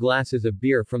ordered 2 glasses of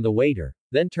beer from the waiter,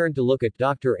 then turned to look at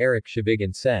Dr. Eric Schwig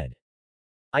and said,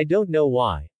 "I don't know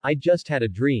why, I just had a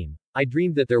dream. I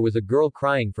dreamed that there was a girl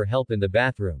crying for help in the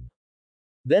bathroom.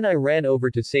 Then I ran over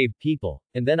to save people,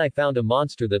 and then I found a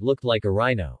monster that looked like a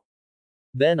rhino.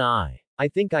 Then I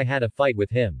think I had a fight with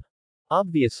him."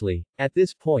 Obviously, at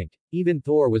this point, even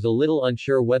Thor was a little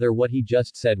unsure whether what he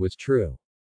just said was true.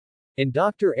 And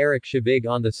Dr. Eric Schwig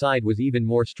on the side was even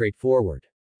more straightforward.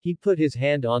 He put his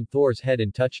hand on Thor's head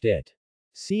and touched it.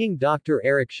 Seeing Dr.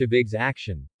 Eric Schwig's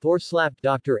action, Thor slapped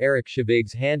Dr. Eric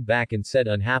Schwig's hand back and said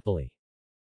unhappily,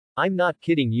 "I'm not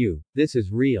kidding you, this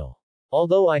is real.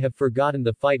 Although I have forgotten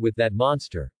the fight with that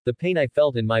monster, the pain I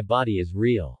felt in my body is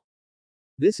real.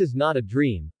 This is not a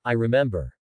dream, I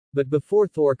remember." But before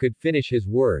Thor could finish his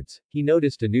words, he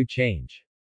noticed a new change.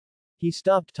 He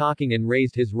stopped talking and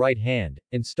raised his right hand,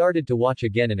 and started to watch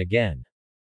again and again.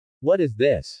 "What is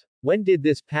this? When did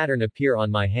this pattern appear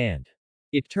on my hand?"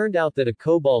 It turned out that a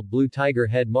cobalt blue tiger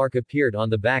head mark appeared on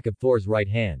the back of Thor's right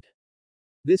hand.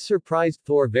 This surprised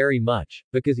Thor very much,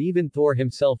 because even Thor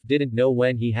himself didn't know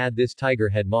when he had this tiger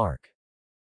head mark.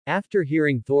 After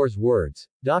hearing Thor's words,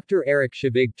 Dr. Eric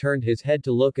Schwig turned his head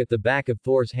to look at the back of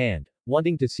Thor's hand,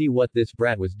 wanting to see what this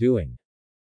brat was doing.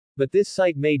 But this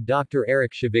sight made Dr.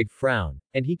 Eric Schwig frown,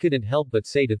 and he couldn't help but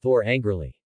say to Thor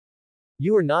angrily,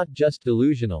 "You are not just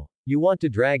delusional, you want to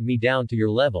drag me down to your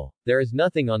level, there is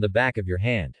nothing on the back of your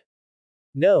hand.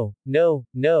 No,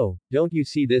 don't you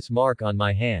see this mark on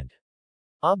my hand?"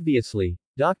 Obviously,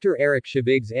 Dr. Eric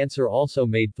Schwig's answer also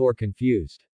made Thor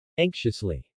confused.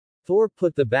 Anxiously, Thor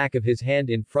put the back of his hand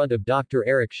in front of Dr.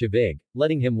 Eric Schwig,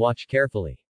 letting him watch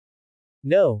carefully.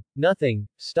 "No, nothing,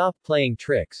 stop playing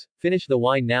tricks, finish the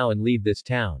wine now and leave this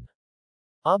town."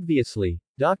 Obviously,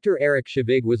 Dr. Eric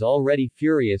Schwig was already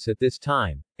furious at this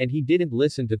time, and he didn't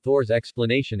listen to Thor's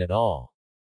explanation at all.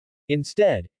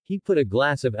 Instead, he put a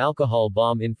glass of alcohol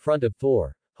bomb in front of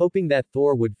Thor, hoping that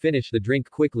Thor would finish the drink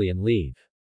quickly and leave.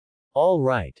 "All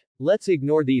right. Let's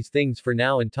ignore these things for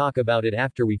now and talk about it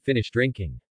after we finish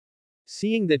drinking."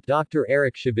 Seeing that Dr.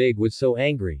 Eric Schwig was so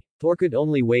angry, Thor could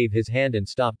only wave his hand and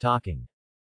stop talking.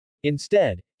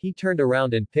 Instead, He turned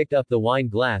around and picked up the wine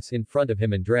glass in front of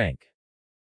him and drank.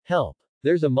 Help!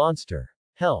 There's a monster!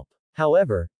 Help!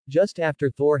 However, just after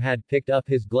Thor had picked up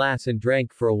his glass and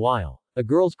drank for a while, a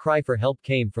girl's cry for help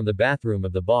came from the bathroom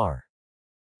of the bar.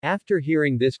 After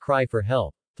hearing this cry for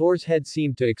help, Thor's head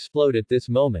seemed to explode at this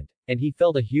moment, and he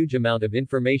felt a huge amount of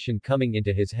information coming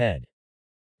into his head.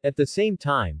 At the same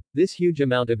time, this huge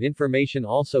amount of information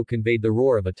also conveyed the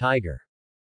roar of a tiger.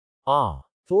 Ah!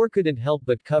 Thor couldn't help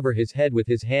but cover his head with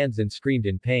his hands and screamed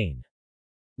in pain.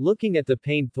 Looking at the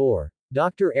pained Thor,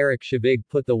 Dr. Eric Shavig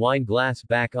put the wine glass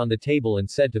back on the table and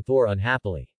said to Thor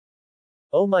unhappily.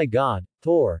 Oh my god,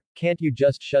 Thor, can't you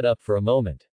just shut up for a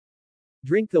moment?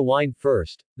 Drink the wine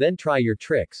first, then try your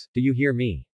tricks, do you hear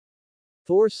me?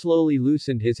 Thor slowly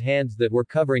loosened his hands that were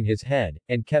covering his head,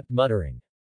 and kept muttering.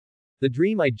 The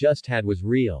dream I just had was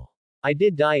real. I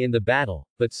did die in the battle,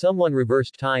 but someone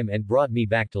reversed time and brought me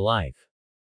back to life.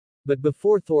 But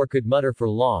before Thor could mutter for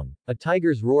long, a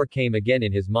tiger's roar came again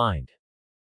in his mind.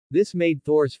 This made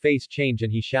Thor's face change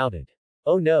and he shouted.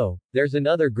 Oh no, there's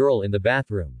another girl in the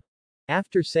bathroom.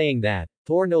 After saying that,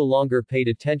 Thor no longer paid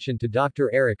attention to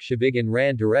Dr. Eric Shavig and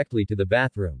ran directly to the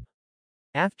bathroom.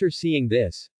 After seeing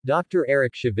this, Dr.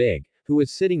 Eric Shavig, who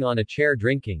was sitting on a chair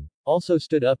drinking, also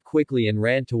stood up quickly and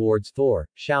ran towards Thor,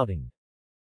 shouting.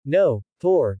 No,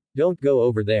 Thor, don't go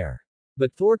over there.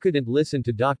 But Thor couldn't listen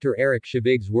to Dr. Eric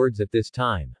Shavig's words at this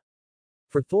time.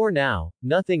 For Thor now,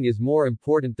 nothing is more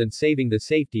important than saving the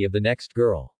safety of the next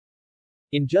girl.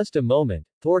 In just a moment,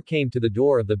 Thor came to the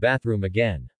door of the bathroom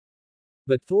again.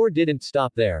 But Thor didn't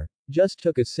stop there, just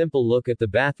took a simple look at the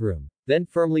bathroom, then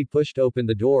firmly pushed open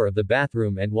the door of the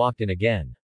bathroom and walked in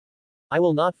again. I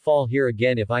will not fall here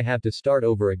again if I have to start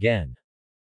over again.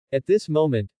 At this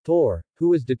moment, Thor, who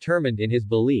was determined in his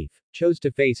belief, chose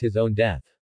to face his own death.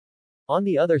 On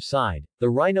the other side, the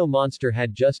rhino monster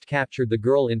had just captured the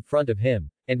girl in front of him,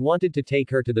 and wanted to take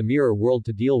her to the mirror world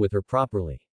to deal with her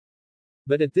properly.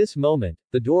 But at this moment,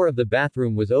 the door of the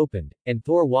bathroom was opened, and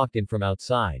Thor walked in from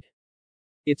outside.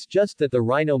 It's just that the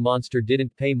rhino monster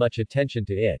didn't pay much attention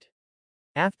to it.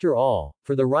 After all,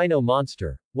 for the rhino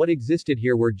monster, what existed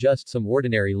here were just some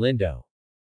ordinary lindo.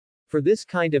 For this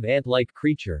kind of ant-like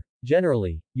creature,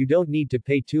 generally, you don't need to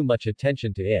pay too much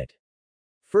attention to it.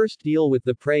 First deal with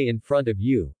the prey in front of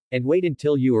you, and wait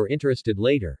until you are interested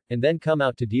later, and then come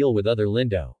out to deal with other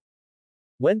lindo.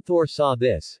 When Thor saw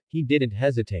this, he didn't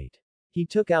hesitate. He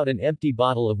took out an empty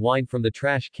bottle of wine from the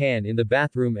trash can in the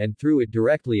bathroom and threw it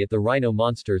directly at the rhino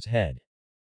monster's head.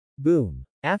 Boom!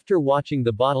 After watching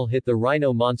the bottle hit the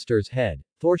rhino monster's head,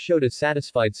 Thor showed a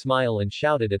satisfied smile and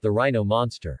shouted at the rhino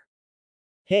monster.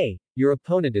 Hey, your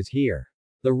opponent is here.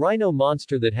 The rhino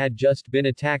monster that had just been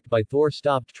attacked by Thor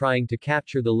stopped trying to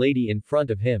capture the lady in front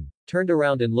of him, turned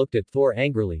around and looked at Thor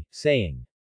angrily, saying.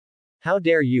 How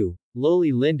dare you,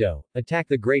 lowly Lindo, attack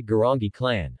the great Garangi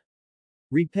clan?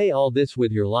 Repay all this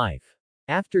with your life.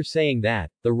 After saying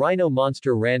that, the rhino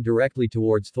monster ran directly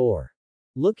towards Thor.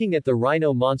 Looking at the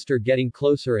rhino monster getting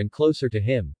closer and closer to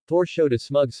him, Thor showed a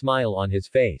smug smile on his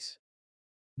face.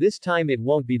 This time it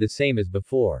won't be the same as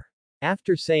before.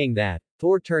 After saying that,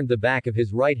 Thor turned the back of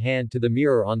his right hand to the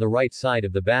mirror on the right side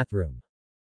of the bathroom.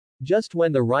 Just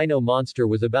when the rhino monster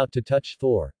was about to touch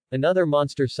Thor, another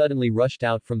monster suddenly rushed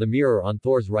out from the mirror on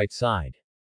Thor's right side.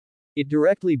 It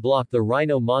directly blocked the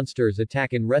rhino monster's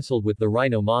attack and wrestled with the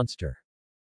rhino monster.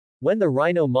 When the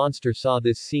rhino monster saw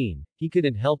this scene, he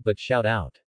couldn't help but shout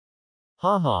out.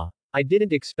 Haha, I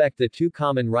didn't expect that two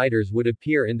Kamen Riders would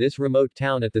appear in this remote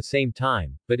town at the same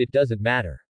time, but it doesn't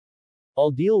matter.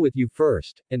 I'll deal with you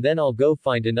first, and then I'll go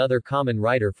find another Kamen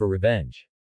Rider for revenge.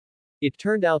 It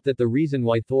turned out that the reason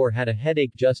why Thor had a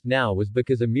headache just now was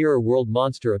because a mirror world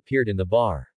monster appeared in the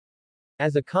bar.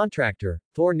 As a contractor,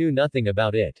 Thor knew nothing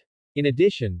about it. In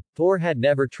addition, Thor had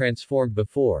never transformed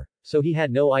before, so he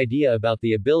had no idea about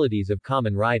the abilities of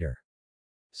Kamen Rider.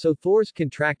 So Thor's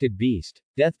contracted beast,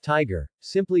 Death Tiger,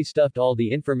 simply stuffed all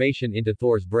the information into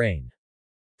Thor's brain.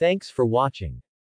 Thanks for watching.